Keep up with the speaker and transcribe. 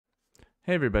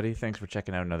Hey everybody, thanks for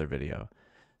checking out another video.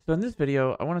 So in this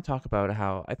video, I want to talk about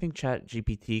how I think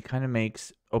ChatGPT kind of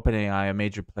makes OpenAI a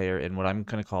major player in what I'm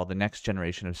going to call the next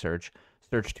generation of search,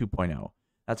 Search 2.0.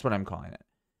 That's what I'm calling it.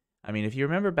 I mean, if you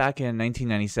remember back in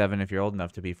 1997, if you're old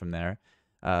enough to be from there,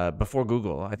 before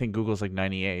Google, I think Google's like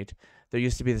 98, there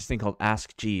used to be this thing called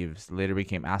Ask Jeeves, later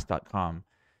became Ask.com.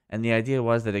 And the idea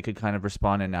was that it could kind of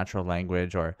respond in natural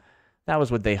language, or that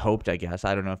was what they hoped, I guess.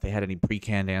 I don't know if they had any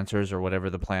pre-canned answers or whatever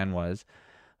the plan was.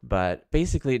 But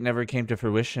basically, it never came to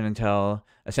fruition until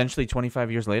essentially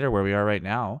 25 years later, where we are right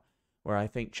now, where I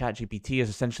think ChatGPT is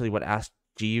essentially what Ask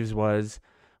Jeeves was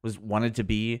wanted to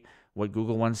be, what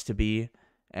Google wants to be,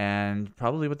 and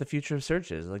probably what the future of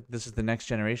search is. Like, this is the next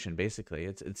generation. Basically,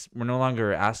 it's we're no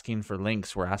longer asking for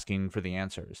links; we're asking for the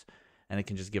answers, and it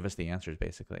can just give us the answers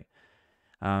basically.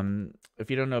 If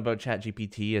you don't know about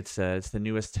ChatGPT, it's the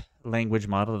newest language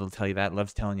model. It'll tell you that. It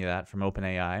loves telling you that from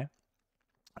OpenAI,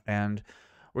 and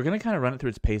we're going to kind of run it through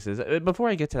its paces. Before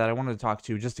I get to that, I wanted to talk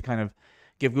to you just to kind of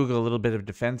give Google a little bit of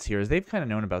defense here, as they've kind of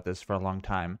known about this for a long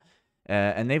time,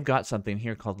 and they've got something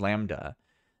here called LaMDA.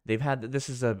 They've had this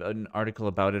is an article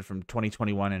about it from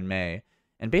 2021 in May,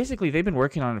 and basically they've been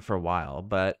working on it for a while,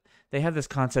 but they have this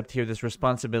concept here, this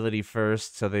responsibility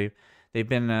first. So they've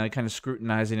been kind of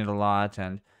scrutinizing it a lot,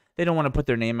 and they don't want to put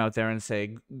their name out there and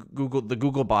say the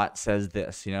Google bot says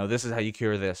this, this is how you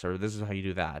cure this, or this is how you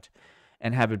do that,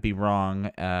 and have it be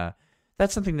wrong.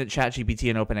 That's something that ChatGPT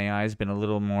and OpenAI has been a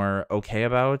little more okay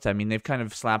about. I mean, they've kind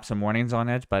of slapped some warnings on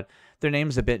it, but their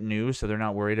name's a bit new, so they're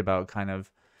not worried about kind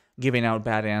of giving out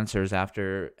bad answers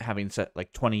after having set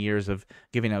like 20 years of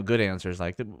giving out good answers.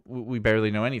 Like we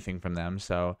barely know anything from them,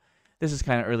 so this is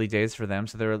kind of early days for them.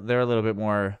 So they're a little bit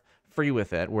more free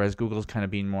with it, whereas Google's kind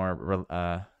of being more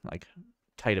like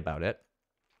tight about it.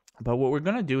 But what we're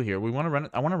gonna do here, we want to run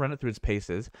it. I want to run it through its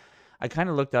paces. I kind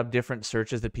of looked up different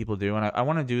searches that people do, and I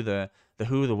want to do the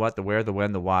who, the what, the where, the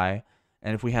when, the why,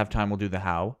 and if we have time, we'll do the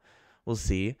how. We'll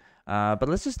see. But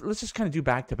let's just kind of do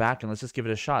back to back, and let's just give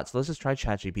it a shot. So let's just try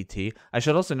ChatGPT. I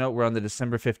should also note we're on the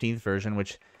December 15th version,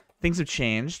 which things have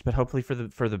changed, but hopefully for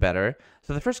the better.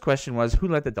 So the first question was, who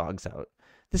let the dogs out?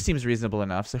 This seems reasonable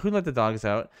enough. So who let the dogs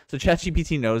out? So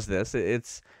ChatGPT knows this.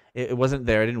 It wasn't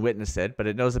there. I didn't witness it, but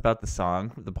it knows about the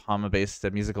song, the Bahama-based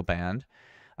musical band.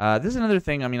 This is another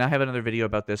thing. I mean, I have another video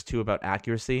about this too, about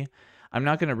accuracy. I'm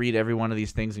not going to read every one of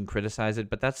these things and criticize it,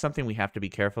 but that's something we have to be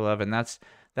careful of, and that's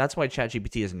why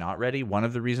ChatGPT is not ready. One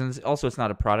of the reasons. Also, it's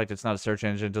not a product. It's not a search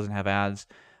engine. It doesn't have ads.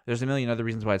 There's a million other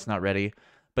reasons why it's not ready.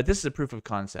 But this is a proof of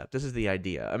concept. This is the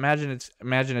idea. Imagine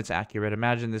it's accurate.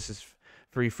 Imagine this is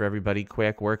free for everybody,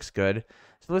 quick, works good.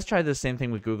 So let's try the same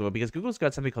thing with Google, because Google's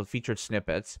got something called featured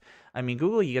snippets. I mean,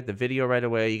 Google, you get the video right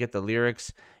away, you get the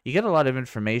lyrics, you get a lot of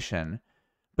information.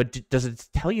 But does it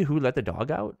tell you who let the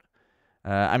dog out?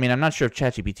 I mean, I'm not sure if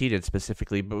ChatGPT did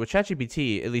specifically, but with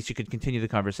ChatGPT, at least you could continue the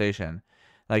conversation.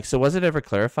 Like, so was it ever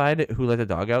clarified who let the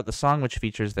dog out? The song which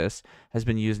features this has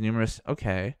been used numerous.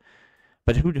 Okay,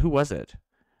 but who was it?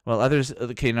 Well, others.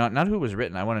 Okay, not who was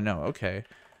written. I want to know. Okay,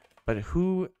 but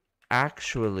who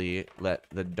actually let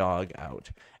the dog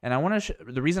out? And I want to.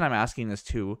 The reason I'm asking this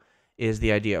too is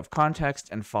the idea of context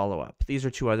and follow up. These are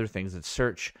two other things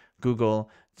that Google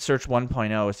Search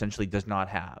 1.0 essentially does not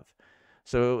have.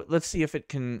 So let's see if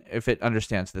it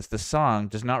understands this. The song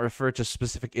does not refer to a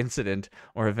specific incident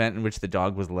or event in which the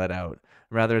dog was let out.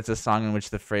 Rather, it's a song in which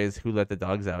the phrase "who let the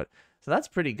dogs out." So that's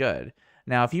pretty good.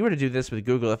 Now, if you were to do this with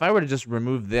Google, if I were to just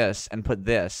remove this and put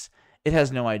this, it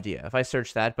has no idea. If I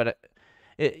search that, but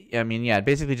it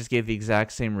basically just gave the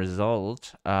exact same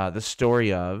result. The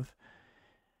story of.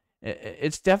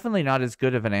 It's definitely not as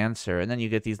good of an answer. And then you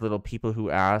get these little people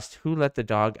who asked, who let the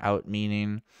dog out,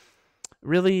 meaning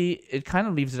really it kind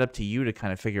of leaves it up to you to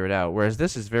kind of figure it out. Whereas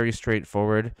this is very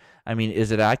straightforward. I mean,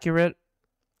 is it accurate?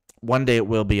 One day it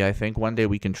will be, I think. One day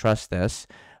we can trust this.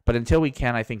 But until we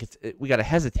can, I think we got to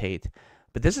hesitate.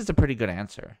 But this is a pretty good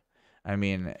answer. I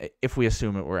mean, if we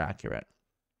assume it were accurate.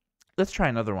 Let's try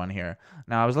another one here.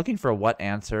 Now, I was looking for a what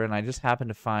answer, and I just happened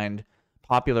to find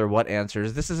popular what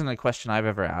answers. This isn't a question I've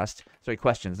ever asked. Sorry,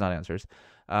 questions, not answers.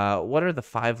 What are the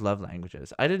 5 love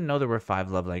languages? I didn't know there were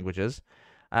 5 love languages.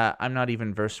 I'm not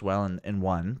even versed well in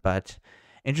one, but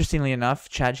interestingly enough,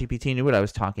 ChatGPT knew what I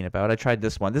was talking about. I tried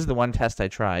this one. This is the one test I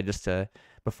tried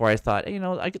before I thought, hey,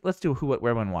 let's do who, what,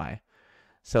 where, when, why.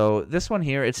 So this one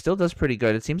here, it still does pretty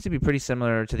good. It seems to be pretty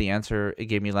similar to the answer it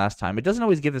gave me last time. It doesn't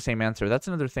always give the same answer. That's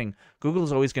another thing. Google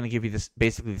is always going to give you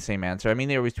basically the same answer. I mean,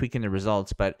 they're always tweaking the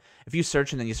results, but if you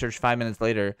search and then you search 5 minutes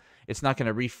later, it's not going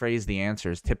to rephrase the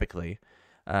answers typically.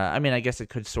 I mean, I guess it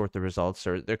could sort the results,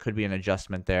 or there could be an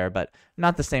adjustment there, but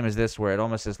not the same as this, where it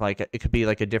almost is like it could be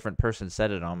like a different person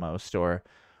said it almost, or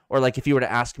like if you were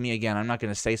to ask me again, I'm not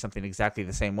going to say something exactly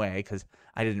the same way because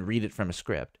I didn't read it from a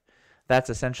script. That's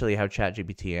essentially how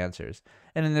ChatGPT answers.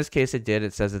 And in this case, it did.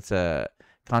 It says it's a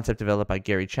concept developed by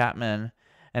Gary Chapman,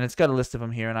 and it's got a list of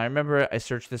them here. And I remember I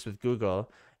searched this with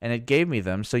Google, and it gave me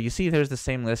them. So you see there's the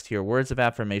same list here: words of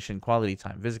affirmation, quality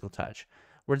time, physical touch.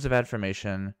 Words of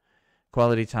affirmation,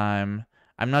 quality time.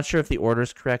 I'm not sure if the order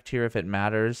is correct here, if it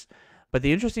matters. But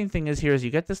the interesting thing is here is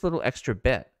you get this little extra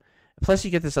bit. Plus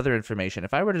you get this other information.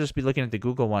 If I were to just be looking at the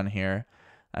Google one here,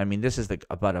 I mean, this is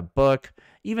about a book.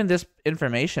 Even this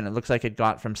information, it looks like it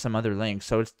got from some other link.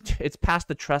 So it's passed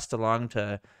the trust along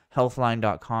to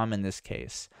healthline.com in this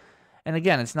case. And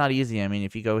again, it's not easy. I mean,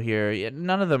 if you go here,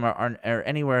 none of them are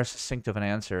anywhere succinct of an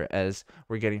answer as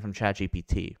we're getting from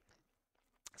ChatGPT.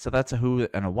 So that's a who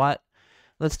and a what.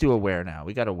 Let's do a where now.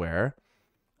 We got a where.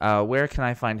 Where can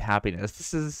I find happiness?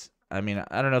 This is, I mean,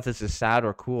 I don't know if this is sad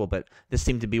or cool, but this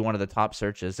seemed to be one of the top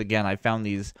searches. Again, I found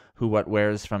these who, what,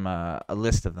 wheres from a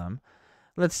list of them.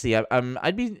 Let's see.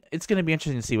 It's going to be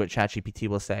interesting to see what ChatGPT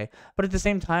will say. But at the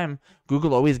same time,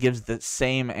 Google always gives the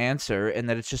same answer in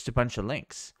that it's just a bunch of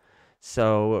links.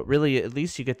 So really, at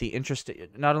least you get the interest.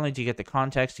 Not only do you get the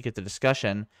context, you get the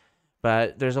discussion,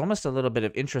 but there's almost a little bit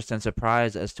of interest and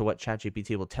surprise as to what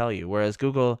ChatGPT will tell you. Whereas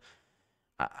Google,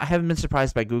 I haven't been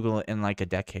surprised by Google in like a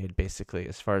decade, basically,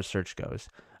 as far as search goes.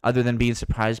 Other than being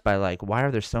surprised by like, why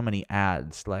are there so many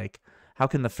ads? Like, how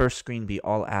can the first screen be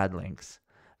all ad links?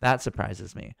 That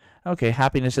surprises me. Okay,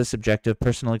 happiness is subjective,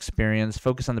 personal experience,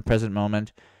 focus on the present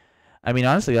moment. I mean,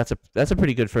 honestly, that's a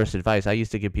pretty good first advice. I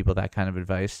used to give people that kind of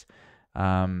advice.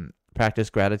 Practice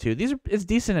gratitude. It's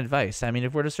decent advice. I mean,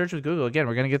 if we're to search with Google, again,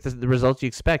 we're going to get the results you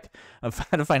expect of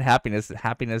how to find happiness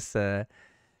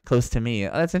close to me.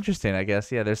 Oh, that's interesting, I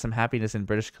guess. Yeah, there's some happiness in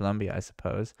British Columbia, I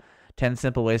suppose. 10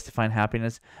 simple ways to find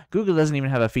happiness. Google doesn't even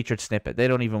have a featured snippet. They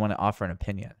don't even want to offer an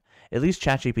opinion. At least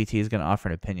ChatGPT is going to offer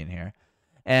an opinion here.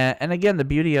 And again, the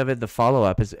beauty of it, the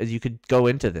follow-up, is you could go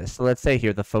into this. So let's say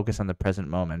here, the focus on the present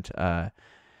moment. I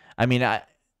mean,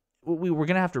 we're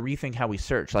going to have to rethink how we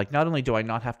search. Like, not only do I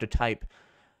not have to type,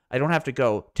 I don't have to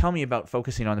go, tell me about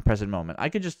focusing on the present moment. I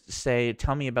could just say,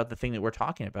 tell me about the thing that we're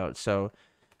talking about. So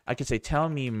I could say, tell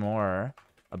me more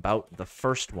about the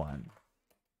first one.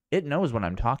 It knows what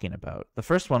I'm talking about. The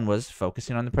first one was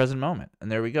focusing on the present moment.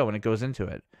 And there we go, and it goes into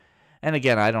it. And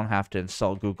again, I don't have to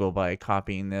insult Google by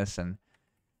copying this. And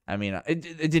I mean, it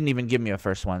didn't even give me a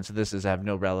first one, so this is have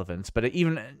no relevance. But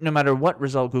even no matter what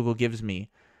result Google gives me,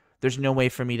 there's no way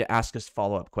for me to ask a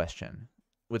follow-up question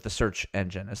with the search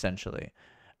engine, essentially,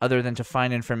 other than to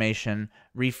find information,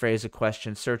 rephrase a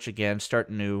question, search again, start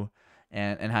new,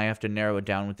 and I have to narrow it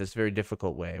down with this very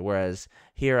difficult way. Whereas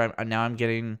here, I'm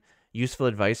getting useful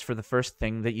advice for the first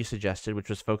thing that you suggested, which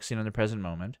was focusing on the present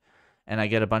moment. And I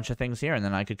get a bunch of things here, and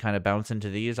then I could kind of bounce into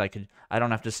these. I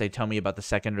don't have to say, tell me about the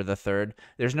second or the third.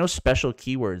 There's no special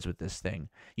keywords with this thing.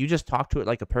 You just talk to it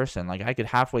like a person. Like, I could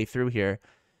halfway through here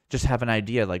just have an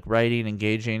idea, like writing,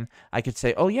 engaging. I could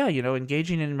say, oh yeah,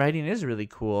 engaging in writing is really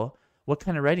cool. What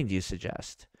kind of writing do you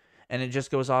suggest? And it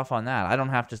just goes off on that. I don't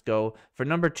have to go, for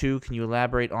number 2, can you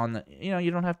elaborate on the,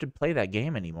 you don't have to play that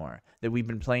game anymore that we've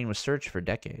been playing with search for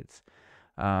decades.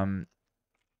 That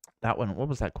one, what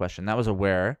was that question? That was a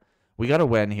where. We got a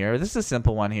when here. This is a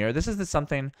simple one here. This is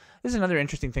another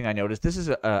interesting thing I noticed. This is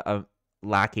a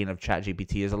lacking of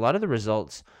ChatGPT is a lot of the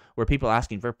results were people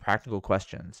asking very practical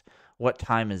questions. What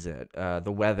time is it?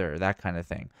 The weather, that kind of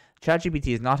thing. ChatGPT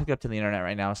is not hooked up to the internet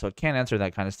right now, so it can't answer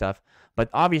that kind of stuff. But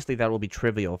obviously that will be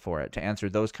trivial for it to answer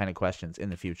those kind of questions in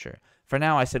the future. For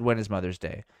now, I said, when is Mother's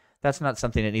Day? That's not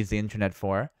something it needs the internet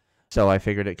for. So I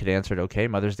figured it could answer it okay.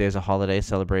 Mother's Day is a holiday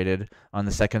celebrated on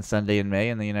the second Sunday in May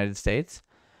in the United States.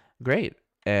 Great.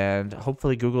 And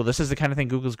hopefully Google, this is the kind of thing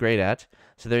Google's great at.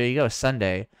 So there you go,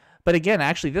 Sunday. But again,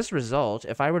 actually, this result,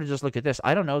 if I were to just look at this,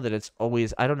 I don't know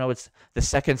it's the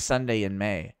second Sunday in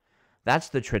May. That's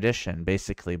the tradition,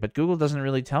 basically. But Google doesn't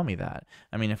really tell me that.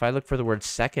 I mean, if I look for the word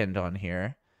second on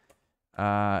here,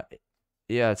 yeah,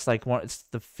 it's like it's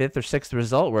the 5th or 6th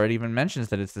result where it even mentions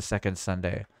that it's the second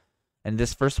Sunday. And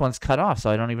this first one's cut off, so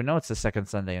I don't even know it's the second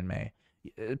Sunday in May.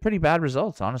 Pretty bad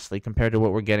results, honestly, compared to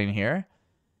what we're getting here.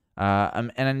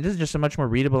 And this is just a much more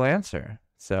readable answer.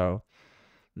 So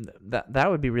that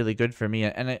would be really good for me.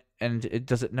 And it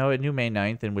knew May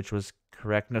 9th, and which was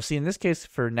correct. No, see, in this case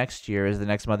for next year is the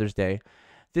next Mother's Day.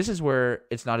 This is where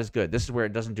it's not as good. This is where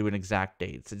it doesn't do an exact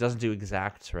dates. It doesn't do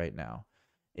exacts right now.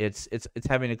 It's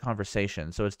having a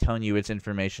conversation. So it's telling you its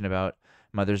information about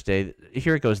Mother's Day.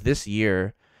 Here it goes, this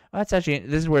year. That's actually,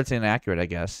 this is where it's inaccurate, I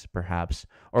guess, perhaps.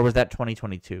 Or was that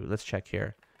 2022? Let's check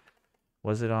here.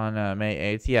 Was it on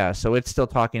May 8th? Yeah, so it's still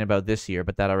talking about this year,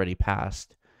 but that already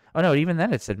passed. Oh, no, even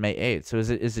then it said May 8th. So is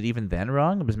it even then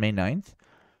wrong? It was May 9th?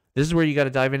 This is where you got to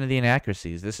dive into the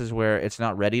inaccuracies. This is where it's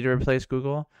not ready to replace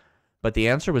Google, but the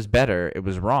answer was better. It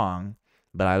was wrong,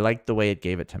 but I liked the way it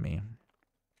gave it to me.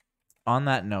 On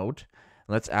that note,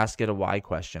 let's ask it a why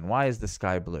question. Why is the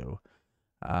sky blue?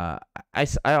 I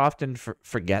often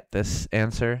forget this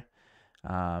answer,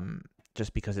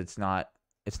 just because it's not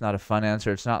a fun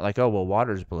answer. It's not like, oh, well,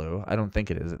 water's blue. I don't think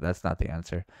it is. That's not the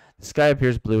answer. The sky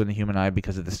appears blue in the human eye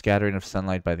because of the scattering of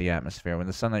sunlight by the atmosphere. When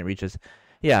the sunlight reaches,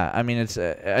 yeah, I mean, it's.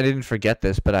 I didn't forget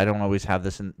this, but I don't always have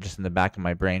this just in the back of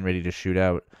my brain, ready to shoot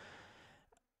out.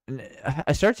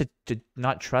 I start to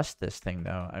not trust this thing,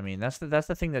 though. I mean, that's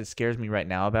the thing that scares me right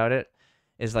now about it.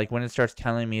 Is like when it starts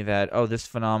telling me that, oh, this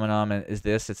phenomenon is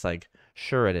this. It's like,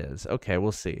 sure it is. Okay,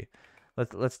 we'll see.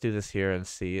 Let's do this here and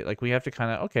see. Like, we have to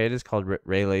kind of, okay, it is called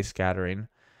Rayleigh scattering.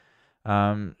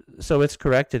 So it's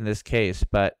correct in this case,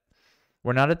 but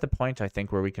we're not at the point, I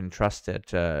think, where we can trust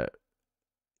it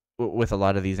with a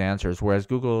lot of these answers. Whereas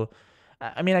Google,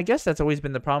 I mean, I guess that's always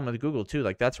been the problem with Google too.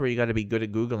 Like, that's where you got to be good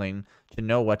at Googling to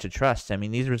know what to trust. I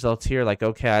mean, these results here, like,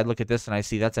 okay, I look at this and I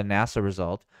see that's a NASA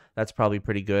result. That's probably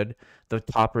pretty good. The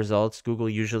top results, Google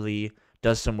usually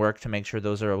does some work to make sure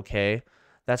those are okay.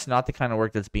 That's not the kind of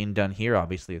work that's being done here,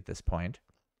 obviously, at this point.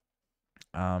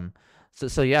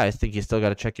 So yeah, I think you still got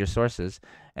to check your sources.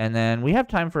 And then we have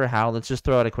time for a how. Let's just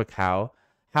throw out a quick how.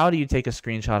 How do you take a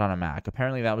screenshot on a Mac?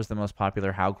 Apparently, that was the most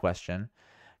popular how question.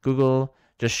 Google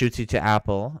just shoots you to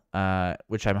Apple,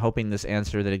 which I'm hoping this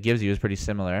answer that it gives you is pretty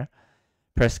similar.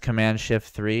 Press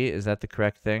Command-Shift-3. Is that the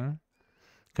correct thing?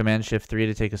 Command-Shift-3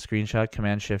 to take a screenshot.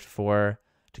 Command-Shift-4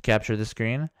 to capture the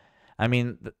screen. I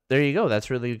mean, there you go. That's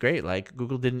really great. Like,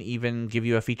 Google didn't even give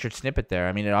you a featured snippet there.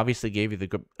 I mean, it obviously gave you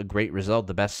a great result,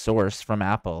 the best source from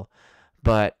Apple.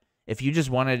 But if you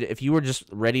were just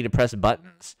ready to press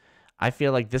buttons, I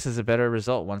feel like this is a better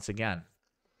result once again.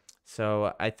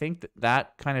 So I think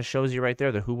that kind of shows you right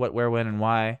there the who, what, where, when, and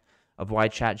why of why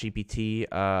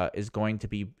ChatGPT is going to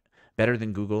be better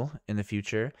than Google in the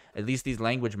future. At least these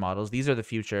language models, these are the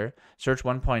future. Search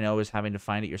 1.0 is having to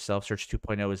find it yourself. Search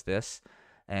 2.0 is this.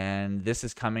 And this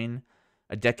is coming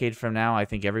a decade from now. I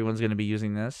think everyone's going to be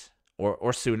using this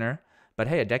or sooner. But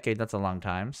hey, a decade, that's a long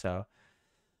time. So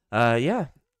yeah,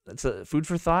 that's food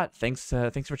for thought. Thanks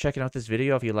for checking out this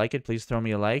video. If you like it, please throw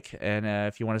me a like. And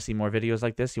if you want to see more videos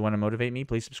like this, you want to motivate me,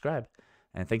 please subscribe.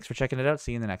 And thanks for checking it out.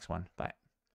 See you in the next one. Bye.